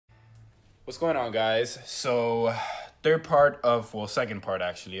What's going on, guys? So, second part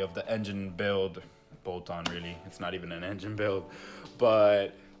actually of the engine build bolt-on. Really, it's not even an engine build,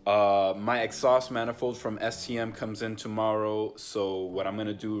 but my exhaust manifold from STM comes in tomorrow. So what I'm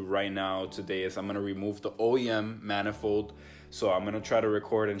gonna do right now today is I'm gonna remove the OEM manifold. So I'm gonna try to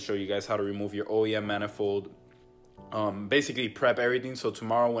record and show you guys how to remove your OEM manifold. Basically prep everything so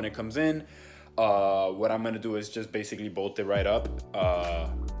tomorrow when it comes in, what I'm gonna do is just basically bolt it right up.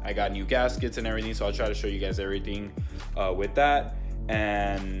 I got new gaskets and everything, so I'll try to show you guys everything with that,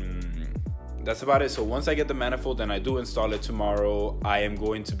 and that's about it. So once I get the manifold and I do install it tomorrow, I am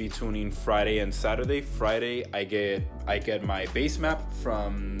going to be tuning Friday and Saturday. Friday I get my base map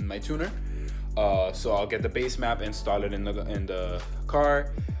from my tuner, so I'll get the base map, install it in the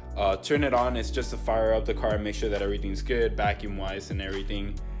car, turn it on. It's just to fire up the car and make sure that everything's good vacuum wise and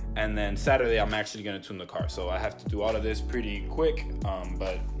everything. And then Saturday I'm actually gonna tune the car, so I have to do all of this pretty quick,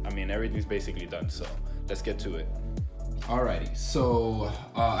 but I mean everything's basically done, so let's get to it. Alrighty, so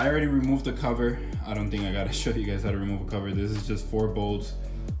I already removed the cover. I don't think I gotta show you guys how to remove a cover. This is just 4 bolts,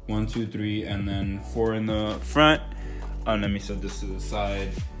 1, 2, 3, and then 4 in the front. Let me set this to the side.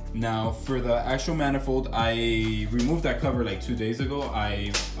 Now for the actual manifold, I removed that cover like 2 days ago.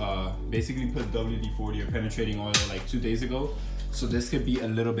 I basically put WD-40 or penetrating oil like 2 days ago, so this could be a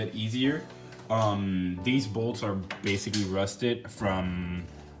little bit easier. These bolts are basically rusted from,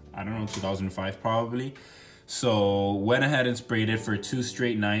 I don't know, 2005 probably. So went ahead and sprayed it for 2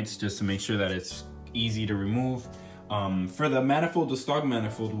 straight nights just to make sure that it's easy to remove. For the manifold, the stock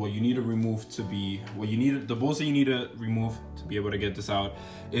manifold, what you need to remove the bolts that you need to remove to be able to get this out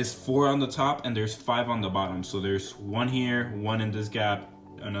is 4 on the top and there's 5 on the bottom. So there's 1 here, 1 in this gap,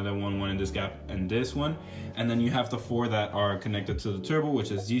 another 1 in this gap, and this one. And then you have the 4 that are connected to the turbo, which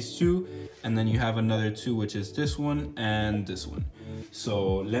is these 2. And then you have another 2, which is this one and this one.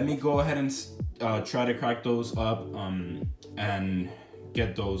 So let me go ahead and try to crack those up and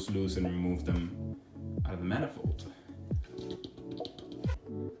get those loose and remove them out of the manifold.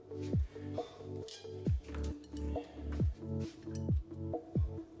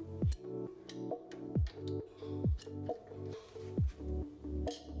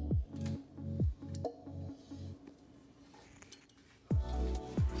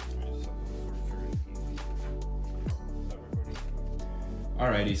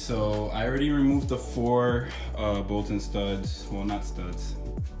 Alrighty, so I already removed the 4 bolts and studs, well not studs,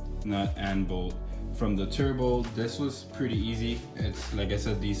 nut and bolt from the turbo. This was pretty easy. It's like I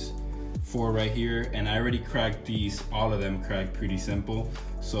said, these 4 right here, and I already cracked these, all of them cracked pretty simple.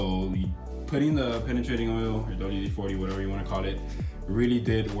 So putting the penetrating oil or WD-40, whatever you want to call it, really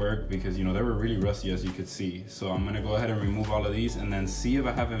did work because, you know, they were really rusty as you could see. So I'm gonna go ahead and remove all of these and then see if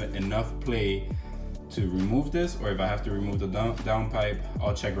I have enough play to remove this, or if I have to remove the down pipe.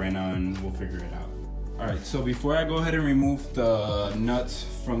 I'll check right now and we'll figure it out. All right, so before I go ahead and remove the nuts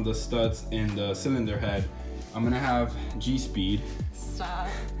from the studs in the cylinder head, I'm gonna have G-Speed. Stop.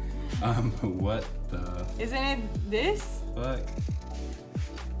 What the? Isn't it this? Fuck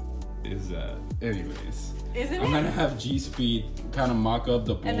is that? Anyways. Isn't I'm gonna have G-Speed kind of mock up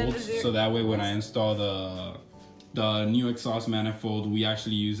the And then bolts, so that way when I install the new exhaust manifold, we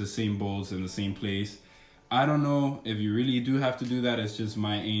actually use the same bolts in the same place. I don't know if you really do have to do that. It's just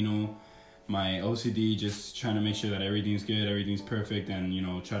my anal, my OCD, just trying to make sure that everything's good, everything's perfect, and, you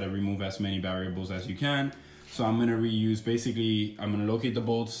know, try to remove as many variables as you can. So I'm gonna reuse, basically, I'm gonna locate the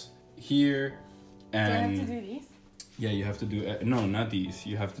bolts here, and do I have to do these? yeah, you have to do, no, not these.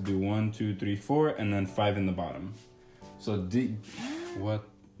 You have to do 1, 2, 3, 4, and then 5 in the bottom. So what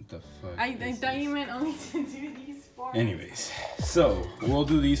the fuck? I thought you meant only to do these 4. Anyways, so we'll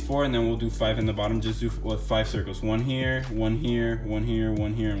do these 4 and then we'll do 5 in the bottom. Just do 5 circles. 1 here, 1 here, 1 here,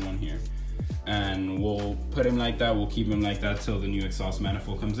 1 here, and 1 here. And we'll put him like that. We'll keep him like that till the new exhaust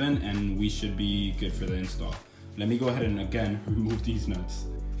manifold comes in, and we should be good for the install. Let me go ahead and again remove these nuts.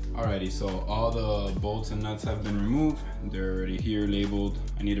 Alrighty, so all the bolts and nuts have been removed. They're already here labeled.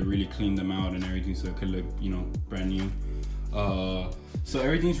 I need to really clean them out and everything so it could look, you know, brand new. So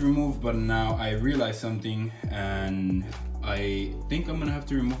everything's removed, but now I realized something, and I think I'm gonna have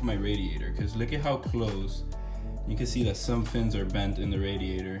to remove my radiator, because look at how close. You can see that some fins are bent in the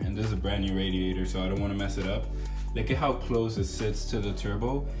radiator, and this is a brand new radiator, so I don't want to mess it up. Look at how close it sits to the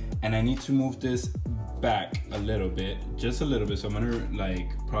turbo, and I need to move this back a little bit, just a little bit. So I'm gonna like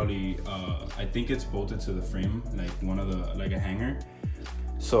probably I think it's bolted to the frame, like like a hanger.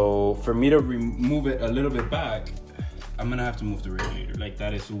 So for me to remove it a little bit back, I'm gonna have to move the radiator. Like,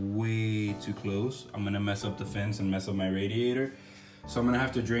 that is way too close. I'm gonna mess up the fins and mess up my radiator. So I'm gonna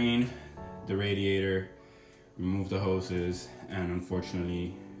have to drain the radiator, remove the hoses, and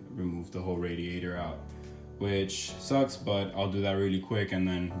unfortunately remove the whole radiator out, which sucks, but I'll do that really quick and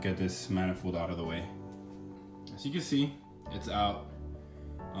then get this manifold out of the way. As you can see, it's out.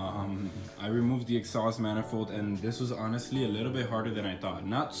 I removed the exhaust manifold, and this was honestly a little bit harder than I thought.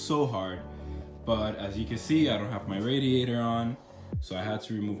 Not so hard, but as you can see, I don't have my radiator on, so I had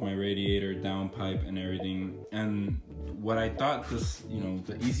to remove my radiator, downpipe, and everything. And what I thought this,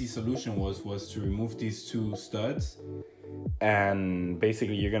 the easy solution was to remove these two studs, and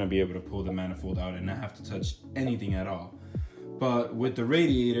basically you're gonna be able to pull the manifold out and not have to touch anything at all. But with the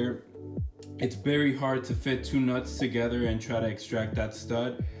radiator, it's very hard to fit two nuts together and try to extract that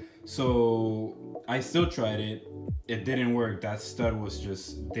stud. So I still tried it. It didn't work. That stud was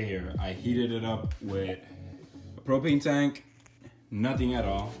just there. I heated it up with a propane tank, nothing at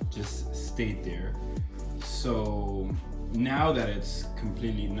all, just stayed there. So now that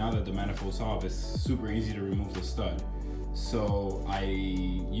the manifold's off, it's super easy to remove the stud. So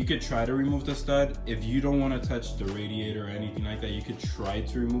you could try to remove the stud. If you don't want to touch the radiator or anything like that, you could try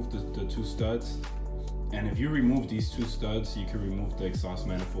to remove the two studs. And if you remove these two studs, you can remove the exhaust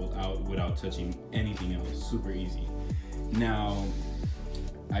manifold out without touching anything else. Super easy. Now,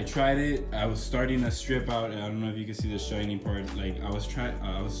 I tried it. I was starting to strip out. I don't know if you can see the shiny part. Like I was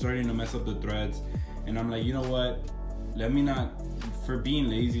starting to mess up the threads, and I'm like, you know what? For being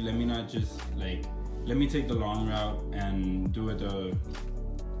lazy, let me take the long route and do it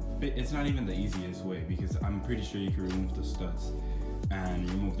it's not even the easiest way, because I'm pretty sure you can remove the studs and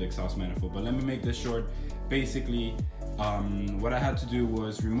remove the exhaust manifold. But let me make this short. Basically, what I had to do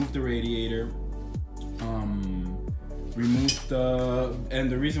was remove the radiator, and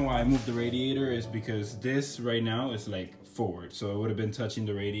the reason why I moved the radiator is because this right now is like forward, so it would have been touching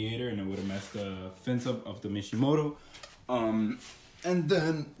the radiator and it would have messed the fins up of the Mishimoto. And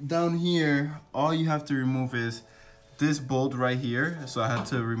then down here, all you have to remove is this bolt right here. So I had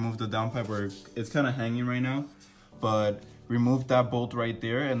to remove the downpipe where it's kind of hanging right now, but remove that bolt right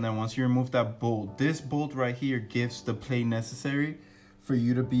there. And then once you remove that bolt, this bolt right here gives the play necessary for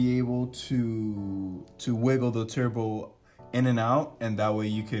you to be able to wiggle the turbo in and out, and that way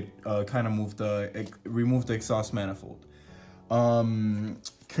you could kind of remove the exhaust manifold.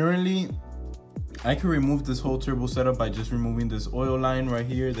 Currently, I can remove this whole turbo setup by just removing this oil line right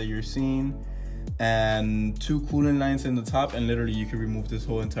here that you're seeing, and two coolant lines in the top, and literally you can remove this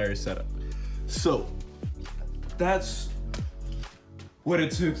whole entire setup. So that's what it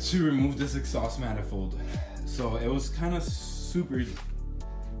took to remove this exhaust manifold. So it was kind of super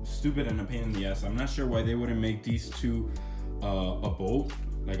stupid and a pain in the ass. I'm not sure why they wouldn't make these two a bolt,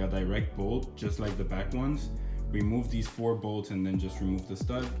 like a direct bolt, just like the back ones. Remove these 4 bolts and then just remove the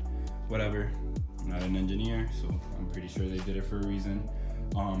stud. Whatever, I'm not an engineer, so I'm pretty sure they did it for a reason.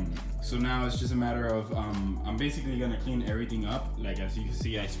 So now it's just a matter of I'm basically gonna clean everything up. Like as you can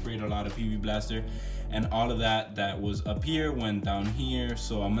see, I sprayed a lot of PB Blaster, and all of that was up here went down here.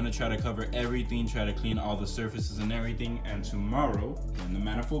 So I'm gonna try to cover everything, try to clean all the surfaces and everything, and tomorrow when the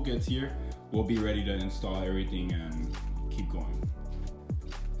manifold gets here, we'll be ready to install everything and keep going.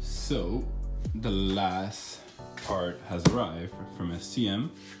 So the last part has arrived from STM,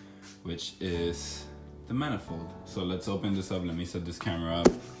 which is the manifold. So let's open this up. Let me set this camera up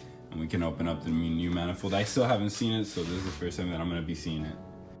and we can open up the new manifold. I still haven't seen it, so this is the first time that I'm gonna be seeing it.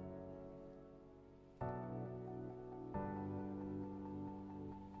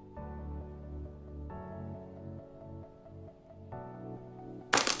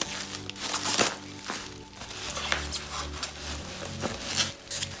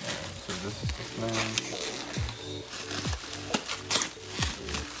 So this is the plan.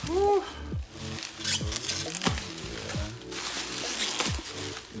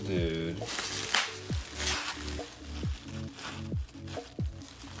 Dude,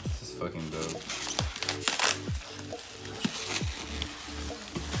 this is fucking dope.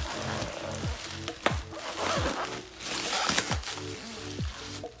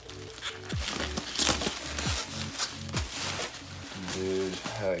 Dude,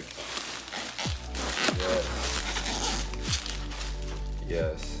 heck.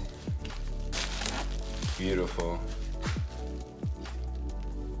 Yes. Beautiful.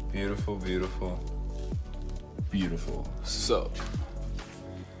 Beautiful, beautiful, beautiful. So,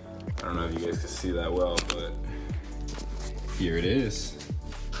 I don't know if you guys can see that well, but here it is.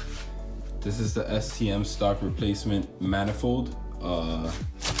 This is the STM stock replacement manifold.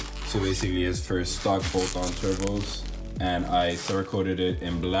 So basically it's for stock bolt-on turbos, and I Cerakoted it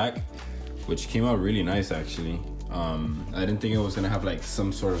in black, which came out really nice actually. I didn't think it was gonna have like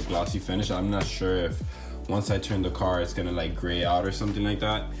some sort of glossy finish. I'm not sure if once I turn the car it's gonna like gray out or something like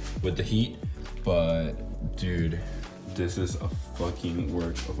that with the heat, but dude, this is a fucking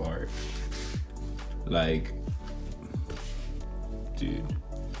work of art. Like, dude,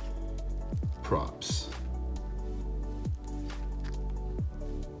 props.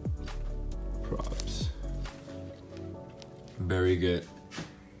 Very good.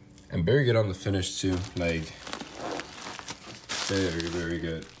 And very good on the finish too. Like, very, very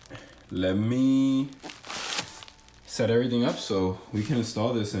good. Let me set everything up so we can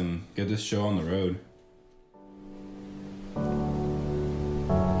install this and get this show on the road.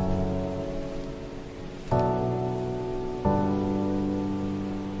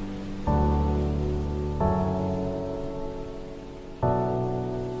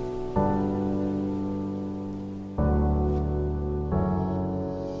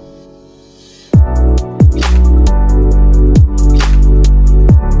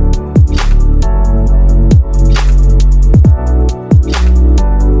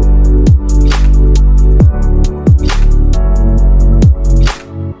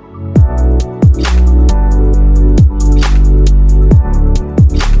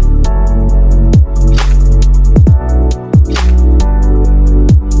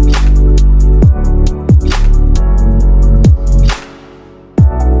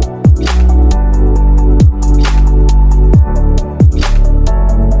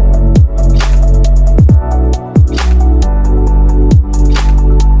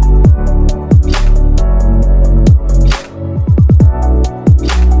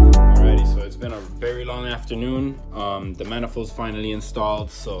 The manifold's finally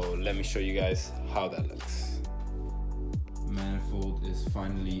installed, so let me show you guys how that looks. Manifold is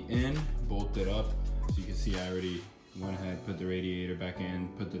finally in, bolted up. So you can see I already went ahead, put the radiator back in,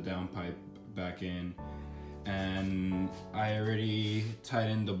 put the downpipe back in, and I already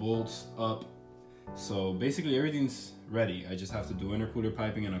tightened the bolts up. So basically everything's ready. I just have to do intercooler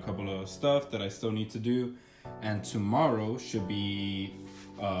piping and a couple of stuff that I still need to do. And tomorrow should be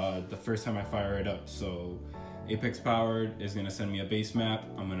the first time I fire it up. So Apex Powered is gonna send me a base map.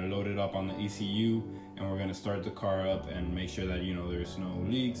 I'm gonna load it up on the ECU, and we're gonna start the car up and make sure that, you know, there's no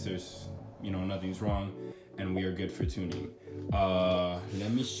leaks, there's, you know, nothing's wrong, and we are good for tuning.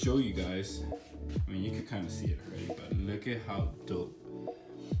 Let me show you guys. I mean, you can kind of see it already, but look at how dope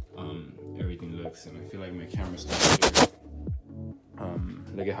everything looks. And I feel like my camera's still here.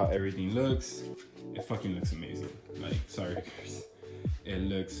 Look at how everything looks. It fucking looks amazing. Like, sorry to curse. It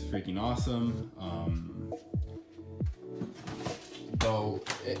looks freaking awesome. Though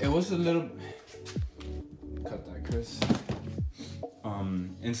it was a little, cut that, Chris.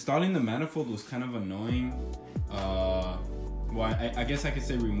 Installing the manifold was kind of annoying. Well, I guess I could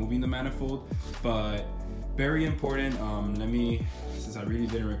say removing the manifold, but very important. Since I really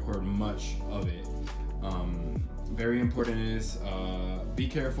didn't record much of it, very important is be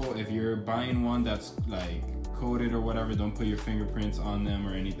careful if you're buying one that's like coated or whatever. Don't put your fingerprints on them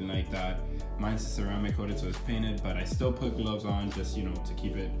or anything like that. Mine's ceramic coated, so it's painted, but I still put gloves on just, you know, to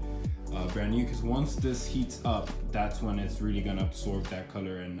keep it brand new, because once this heats up, that's when it's really gonna absorb that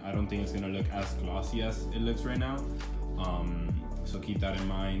color, and I don't think it's gonna look as glossy as it looks right now. So keep that in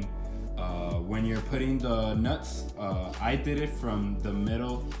mind. When you're putting the nuts, I did it from the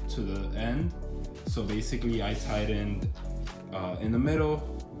middle to the end. So basically I tightened in the middle,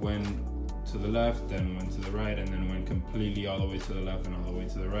 went to the left, then went to the right, and then went completely all the way to the left and all the way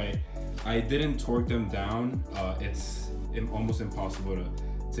to the right. I didn't torque them down. It's almost impossible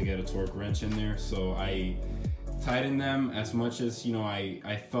to get a torque wrench in there. So I tightened them as much as, you know,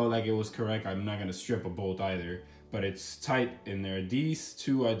 I felt like it was correct. I'm not gonna strip a bolt either, but it's tight in there. These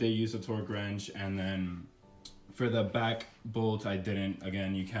two I did use a torque wrench, and then for the back bolt I didn't.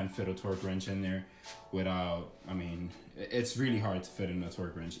 Again, you can't fit a torque wrench in there without, I mean, it's really hard to fit in a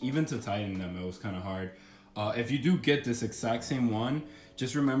torque wrench. Even to tighten them, it was kind of hard. If you do get this exact same one,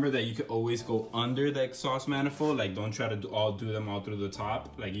 just remember that you could always go under the exhaust manifold. Like, don't try to do them all through the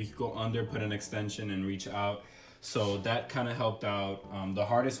top. Like, you could go under, put an extension, and reach out. So that kind of helped out. The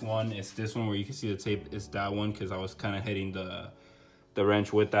hardest one is this one where you can see the tape is that one, because I was kind of hitting the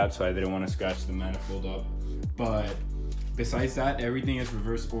wrench with that, so I didn't want to scratch the manifold up. But besides that, everything is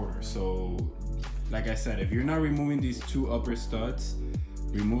reverse order. So like I said, if you're not removing these two upper studs,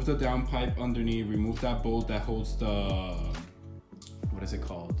 remove the downpipe underneath, remove that bolt that holds the, what is it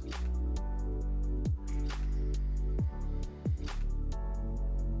called?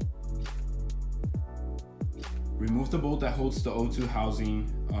 Remove the bolt that holds the O2 housing.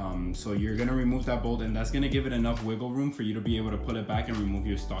 So you're gonna remove that bolt, and that's gonna give it enough wiggle room for you to be able to pull it back and remove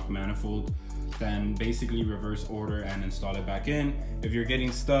your stock manifold. Then basically reverse order and install it back in. If you're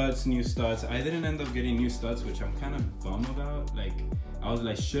getting studs, new studs, I didn't end up getting new studs, which I'm kind of bummed about. Like, I was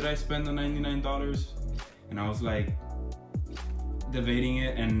like, should I spend the $99? And I was like, debating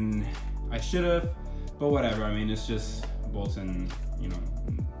it, and I should have, but whatever. I mean, it's just bolts and, you know,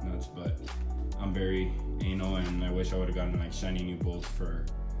 nuts, but I'm very anal, and I wish I would have gotten like shiny new bolts for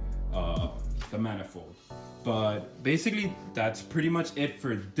the Manifold. But basically that's pretty much it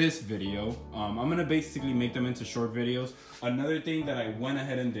for this video. I'm gonna basically make them into short videos. Another thing that I went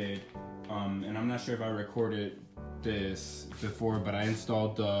ahead and did, and I'm not sure if I recorded this before, but I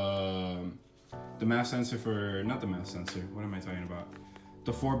installed the map sensor for, not the map sensor, what am I talking about?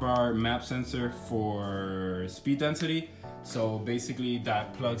 The 4-bar map sensor for speed density. So basically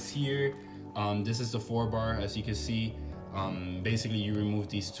that plugs here. This is the 4-bar, as you can see. Basically you remove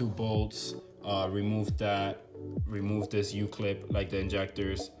these 2 bolts, remove that, remove this U-clip like the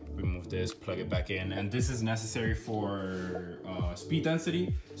injectors, remove this, plug it back in, and this is necessary for speed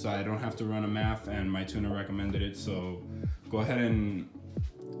density, so I don't have to run a math, and my tuner recommended it. So go ahead and,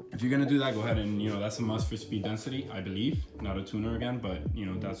 if you're gonna do that, go ahead and, you know, that's a must for speed density, I believe. Not a tuner again, but you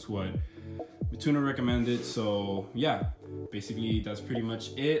know, that's what the tuner recommended. So yeah, basically that's pretty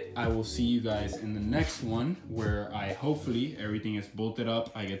much it. I will see you guys in the next one, where I hopefully everything is bolted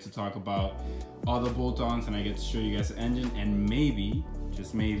up. I get to talk about all the bolt-ons, and I get to show you guys the engine, and maybe,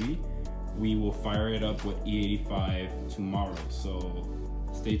 just maybe, we will fire it up with E85 tomorrow. So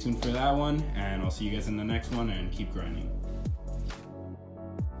stay tuned for that one, and I'll see you guys in the next one, and keep grinding.